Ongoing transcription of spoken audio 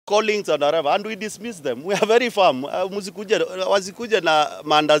callings and whatever, and we dismiss them. We are very firm. Wasikuje na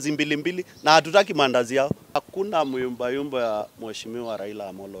maandazi mbili na hatutaki maandazi yao. Hakuna myumba ya Mheshimiwa Raila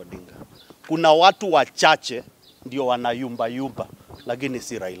Amolo Odinga. Kuna watu wachache ndio wanayumba, lakini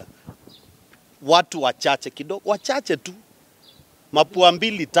si Raila. Watu wachache kidogo, wachache tu. Mapua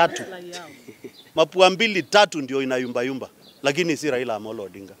mbili tatu ndio inayumba, lakini si Raila Amolo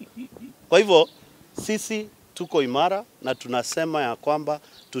Odinga. Kwa hivyo sisi tuko imara na tunasema ya kwamba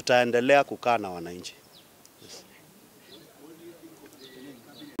tutaendelea kukaa na wananchi.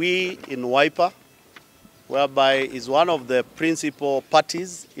 We in Wiper, whereby is one of the principal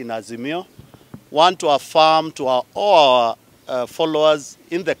parties in Azimio, want to affirm to all our followers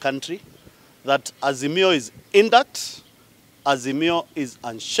in the country that Azimio is intact, Azimio is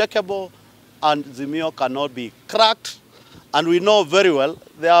unshakable, and Azimio cannot be cracked. And we know very well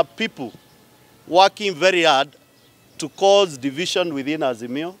there are people working very hard to cause division within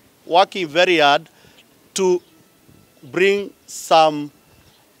Azimio, working very hard to bring some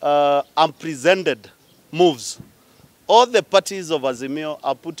unprecedented moves. All the parties of Azimio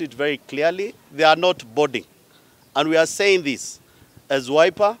have put it very clearly, they are not boarding. And we are saying this as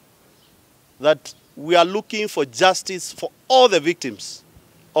Wiper, that we are looking for justice for all the victims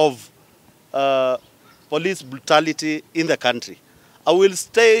of police brutality in the country. I will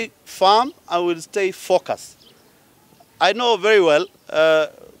stay firm, I will stay focused. I know very well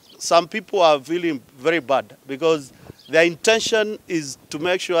some people are feeling very bad because their intention is to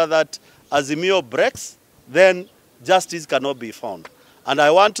make sure that Azimio breaks, then justice cannot be found. And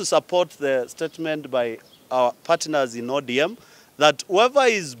I want to support the statement by our partners in ODM that whoever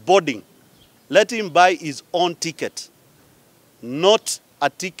is boarding, let him buy his own ticket, not a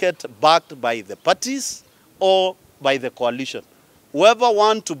ticket backed by the parties or by the coalition. Whoever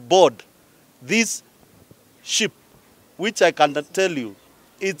wants to board this ship, which I can tell you,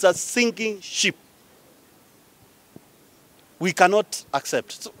 it's a sinking ship, we cannot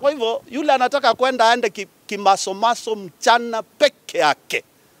accept. Kwa hivyo, yule anataka kwenda aende kimasomaso mchana peke yake,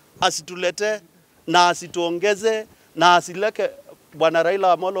 asitulete na asituongeze na asileke Bwana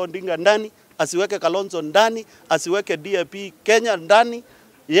Raila Amolo Odinga ndani, asiweke Kalonzo ndani, asiweke DAP Kenya ndani.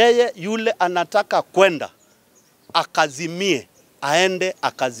 Yeye yule anataka kwenda akazimie, aende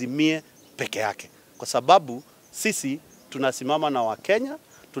akazimie peke yake. Kwa sababu sisi tunasimama na Wakenya,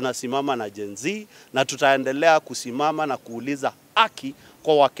 tunasimama na Gen Z, na tutaendelea kusimama na kuuliza haki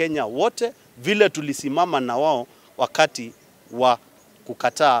kwa Wakenya wote vile tulisimama na wao wakati wa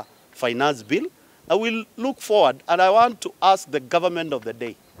kukataa finance bill. I will look forward, and I want to ask the government of the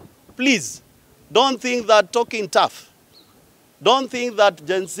day, please don't think that talking tough, don't think that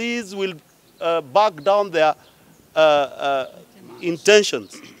Gen Zs will back down their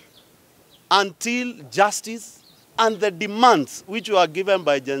intentions until justice and the demands which were given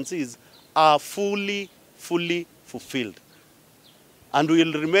by Gen Zs are fully fulfilled. And we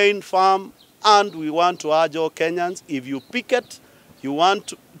will remain firm, and we want to urge all Kenyans, if you picket, you want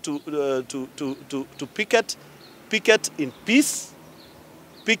to picket in peace,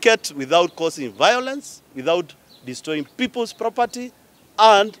 picket without causing violence, without destroying people's property,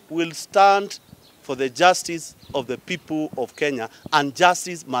 and will stand for the justice of the people of Kenya, and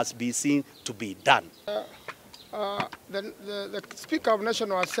justice must be seen to be done. The Speaker of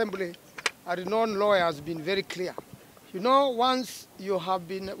National Assembly, a renowned lawyer, has been very clear. You know, once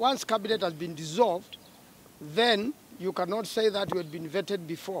cabinet has been dissolved, then you cannot say that you had been vetted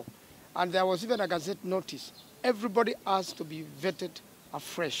before. And there was even a Gazette notice. Everybody has to be vetted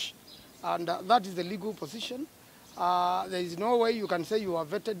afresh. And that is the legal position. There is no way you can say you were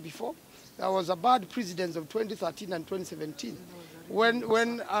vetted before. There was a bad precedence of 2013 and 2017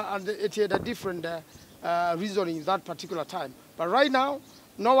 when it had a different reasoning that particular time. But right now,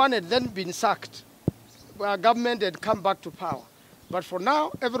 no one had then been sacked. Where government had come back to power. But for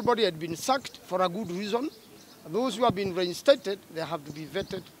now, everybody had been sacked for a good reason. Those who have been reinstated, they have to be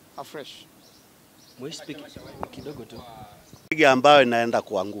vetted afresh. Ndege ambayo inaenda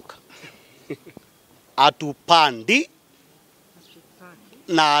kuanguka. Atupandi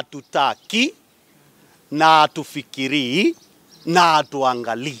na atutaki na atufikiri na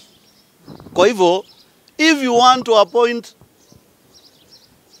atuangali. Kwa hivyo, if you want to appoint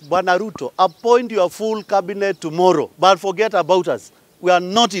Bwana Ruto, appoint your full cabinet tomorrow, but forget about us. We are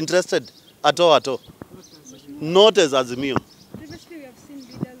not interested at all. Not as Azimio. Previously, we have seen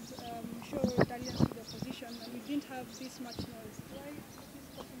leaders show retaliation to the opposition, and we didn't have this much noise. Why is this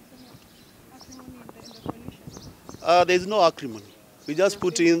causing so much acrimony in the coalition? There is no acrimony. We just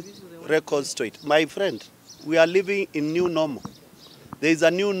put in records straight. My friend, we are living in new normal. There is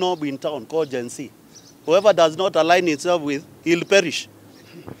a new norm in town called Gen Z. Whoever does not align himself with, he'll perish.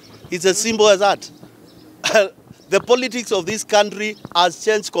 It's as simple as that. The politics of this country has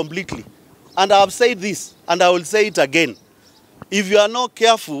changed completely. And I have said this, and I will say it again. If you are not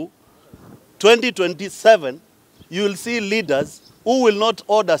careful, 2027, you will see leaders who will not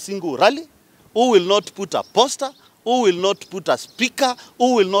order a single rally, who will not put a poster, who will not put a speaker,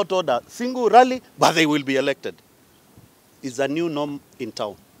 who will not order a single rally, but they will be elected. It's a new norm in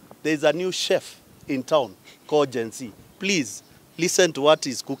town. There is a new chef in town called Gen Z. Please listen to what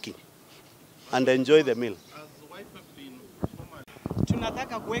he's cooking and enjoy the meal.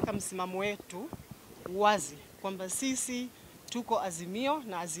 Tunataka kuweka msimamo wetu wazi kwamba sisi tuko Azimio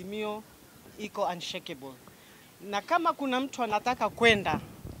na Azimio iko unshakable. Na kama kuna mtu anataka kwenda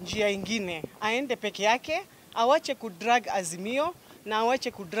njia ingine, aende peke yake, awache kudrag Azimio na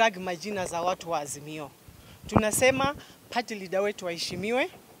awache kudrag majina za watu wa Azimio. Tunasema party leader wetu waheshimiwe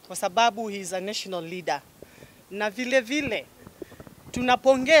kwa sababu he is a national leader. Na vile vile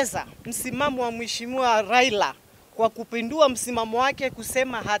tunapongeza msimamo wa Mheshimiwa Raila kwa kupindua msimamo wake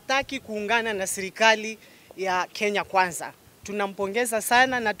kusema hataki kuungana na serikali ya Kenya Kwanza. Tunampongeza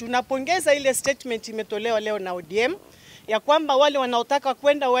sana na tunapongeza ile statement imetolewa leo na ODM ya kwamba wale wanaotaka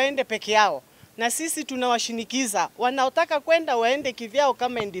kwenda waende peke yao, na sisi tunawashinikiza wanaotaka kwenda waende kivyao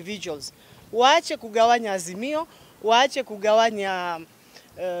kama individuals. Waache kugawanya Azimio, waache kugawanya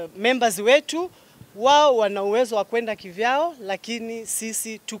members wetu. Wao wana uwezo wa kwenda kivyao, lakini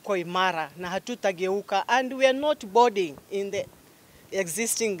sisi tuko imara na hatutageuka, and we are not boarding in the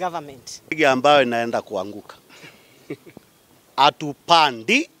existing government. Ndege ambayo inaenda kuanguka.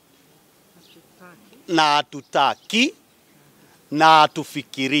 Hatupandi na hatutaki na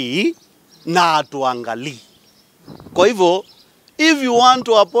hatufikirii na hatuangalii. Kwa hivyo, if you want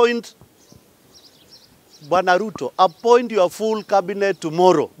to appoint Bwana Ruto, appoint your full cabinet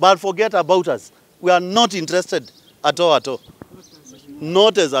tomorrow, but forget about us. We are not interested at all.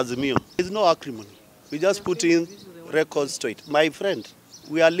 Not as Azimio. There's no acrimony. We just put in records straight. My friend,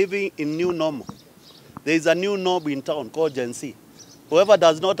 we are living in new normal. There is a new norm in town called Gen Z. Whoever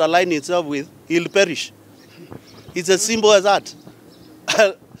does not align itself with, he'll perish. It's as simple as that.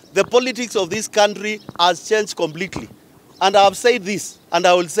 The politics of this country has changed completely. And I have said this, and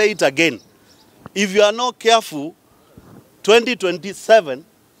I will say it again. If you are not careful, 2027,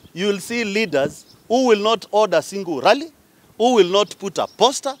 you will see leaders who will not order a single rally, who will not put a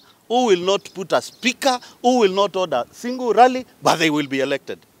poster, who will not put a speaker, who will not order a single rally, but they will be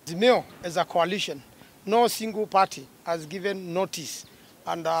elected. Azimio as a coalition, no single party has given notice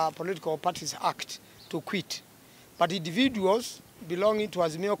under Political Parties Act to quit. But individuals belonging to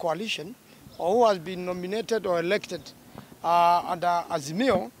Azimio coalition or who has been nominated or elected under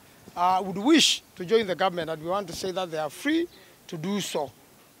Azimio would wish to join the government, and we want to say that they are free to do so.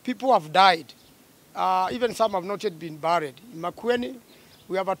 People have died. Even some have not yet been buried. In Makueni,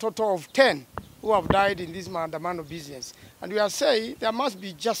 we have a total of 10 who have died in this maandamano business. And we are saying there must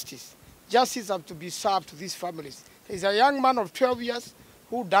be justice. Justice has to be served to these families. There is a young man of 12 years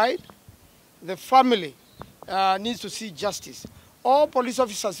who died. The family needs to see justice. All police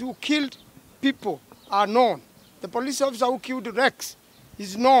officers who killed people are known. The police officer who killed Rex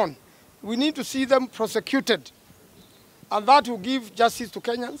is known. We need to see them prosecuted. And that will give justice to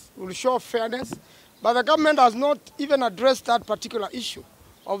Kenyans, will show fairness. But the government has not even addressed that particular issue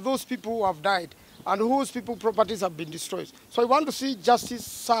of those people who have died and whose people's properties have been destroyed. So I want to see justice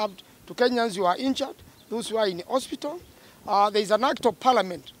served to Kenyans who are injured, those who are in hospital. There is an act of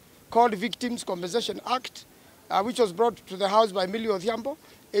parliament called Victims Compensation Act, which was brought to the House by Millie Odhiambo.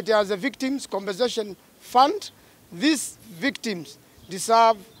 It has a Victims Compensation Fund. These victims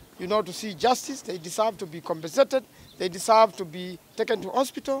deserve, to see justice. They deserve to be compensated. They deserve to be taken to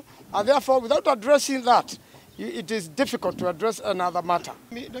hospital. And therefore, without addressing that, it is difficult to address another matter.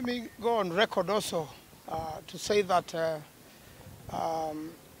 Let me go on record also to say that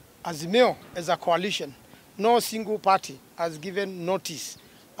Azimio as a coalition, no single party has given notice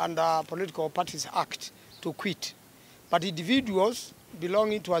under Political Parties Act to quit. But individuals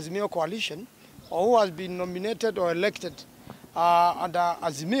belonging to Azimio coalition or who has been nominated or elected under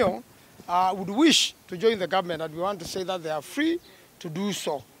Azimio would wish to join the government, and we want to say that they are free to do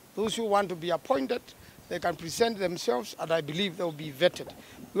so. Those who want to be appointed, they can present themselves, and I believe they will be vetted.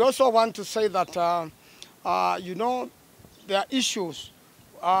 We also want to say that, there are issues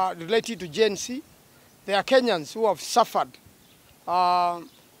related to Gen Z. There are Kenyans who have suffered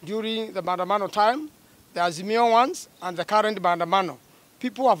during the maandamano time, the Azimio ones and the current maandamano.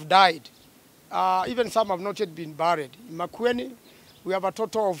 People have died. Even some have not yet been buried. In Makueni, we have a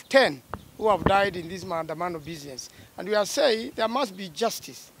total of 10 who have died in this maandamano business. And we are saying there must be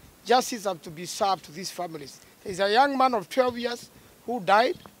justice. Justice has to be served to these families. There is a young man of 12 years who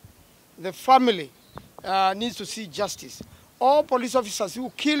died. the family needs to see justice. All police officers who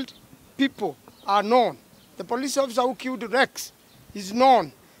killed people are known. The police officer who killed Rex is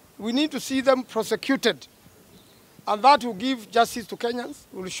known. We need to see them prosecuted. And that will give justice to Kenyans,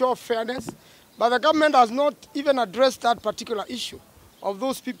 will show fairness. But the government has not even addressed that particular issue of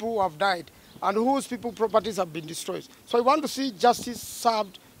those people who have died and whose people's properties have been destroyed. So I want to see justice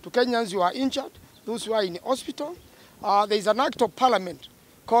served to Kenyans who are injured, those who are in hospital. There is an act of parliament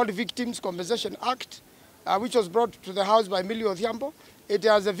called Victims Compensation Act, which was brought to the House by Millie Odhiambo. It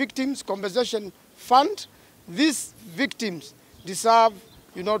has a Victims Compensation Fund. These victims deserve,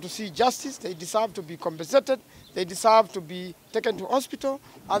 to see justice. They deserve to be compensated. They deserve to be taken to hospital.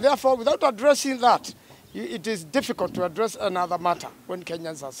 And therefore, without addressing that, it is difficult to address another matter when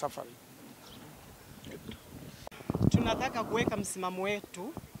Kenyans are suffering. Tunataka kuweka msimamo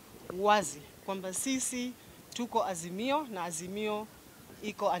wetu wazi kwamba sisi tuko Azimio na Azimio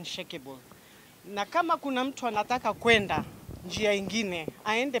iko unshakable. Na kama kuna mtu anataka kwenda njia ingine,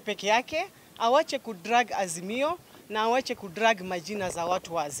 aende peke yake, awache kudrag Azimio na awache kudrag majina za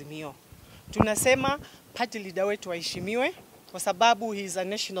watu wa Azimio. Tunasema party leader wetu aheshimiwe kwa sababu he is a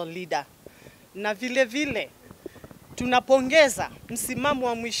national leader. Na vile vile tunapongeza msimamo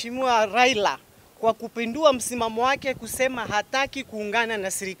wa Mheshimiwa Raila kwa kupindua msimamo wake kusema hataki kuungana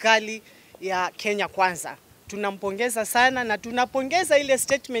na serikali ya Kenya Kwanza. Tunampongeza sana na tunapongeza ile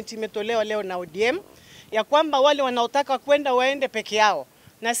statement imetolewa leo na ODM ya kwamba wale wanaotaka kwenda waende peke yao.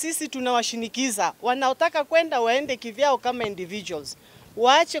 Na sisi tunawashinikiza wanaotaka kwenda waende kivyao kama individuals.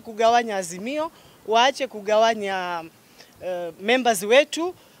 Waache kugawanya Azimio, waache kugawanya members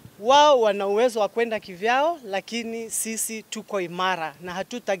wetu. Wao wana uwezo wa kwenda kivyao, lakini sisi tuko imara na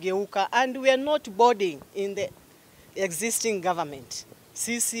hatutageuka, and we are not boarding in the existing government.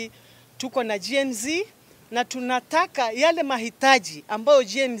 Sisi tuko na GNZ na tunataka yale mahitaji ambayo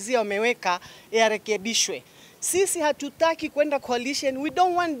GNZ wameweka yarekebishwe. Sisi hatutaki kwenda coalition. We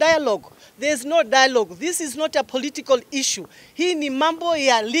don't want dialogue. There is no dialogue. This is not a political issue. Hii ni mambo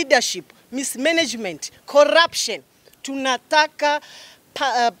ya leadership, mismanagement, corruption. Tunataka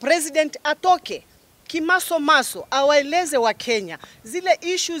president atoke kimaso awaeleze wa Kenya zile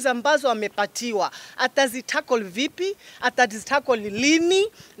issues ambazo amepatiwa, atazitackle vipi, atazitackle lini,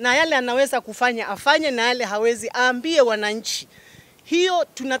 na yale anaweza kufanya afanye na yale hawezi aambie wananchi. Hiyo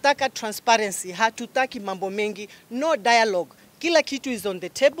tunataka transparency, hatutaki mambo mengi, no dialogue. Kila kitu is on the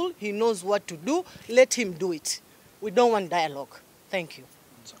table, he knows what to do, let him do it. We don't want dialogue. Thank you.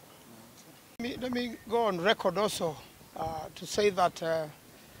 Let me go on record also to say that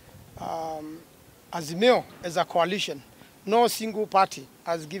Azimio as a coalition, no single party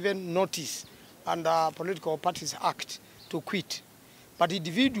has given notice under Political Parties Act to quit. But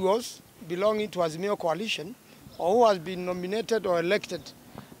individuals belonging to Azimio coalition or who has been nominated or elected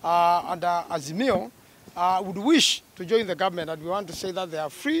under Azimio would wish to join the government, and we want to say that they are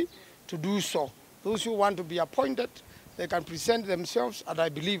free to do so. Those who want to be appointed, they can present themselves, and I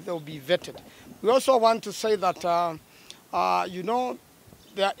believe they will be vetted. We also want to say that there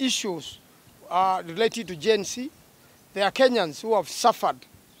are issues related to GNC. There are Kenyans who have suffered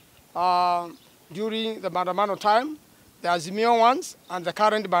during the Maandamano time, the Azimio ones and the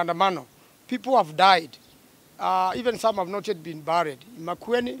current Maandamano. People have died. Even some have not yet been buried. In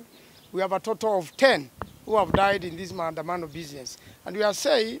Makueni, we have a total of 10 who have died in this Maandamano business. And we are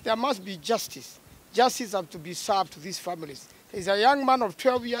saying there must be justice. Justice has to be served to these families. There is a young man of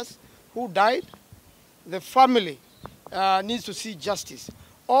 12 years who died. The family needs to see justice.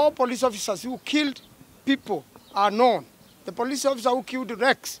 All police officers who killed people are known. The police officer who killed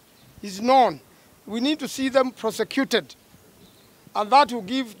Rex is known. We need to see them prosecuted. And that will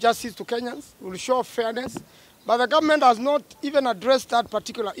give justice to Kenyans, will show fairness. But the government has not even addressed that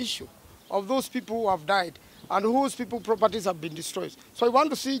particular issue of those people who have died and whose people's properties have been destroyed. So I want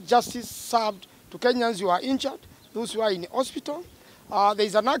to see justice served to Kenyans who are injured, those who are in hospital. There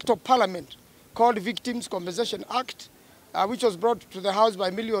is an act of parliament called Victims Compensation Act, which was brought to the House by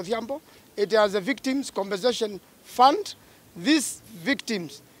Millie Odhiambo. It has a Victims Compensation Fund. These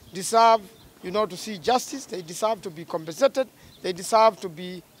victims deserve, to see justice. They deserve to be compensated. They deserve to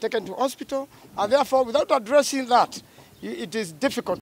be taken to hospital. And therefore, without addressing that, it is difficult.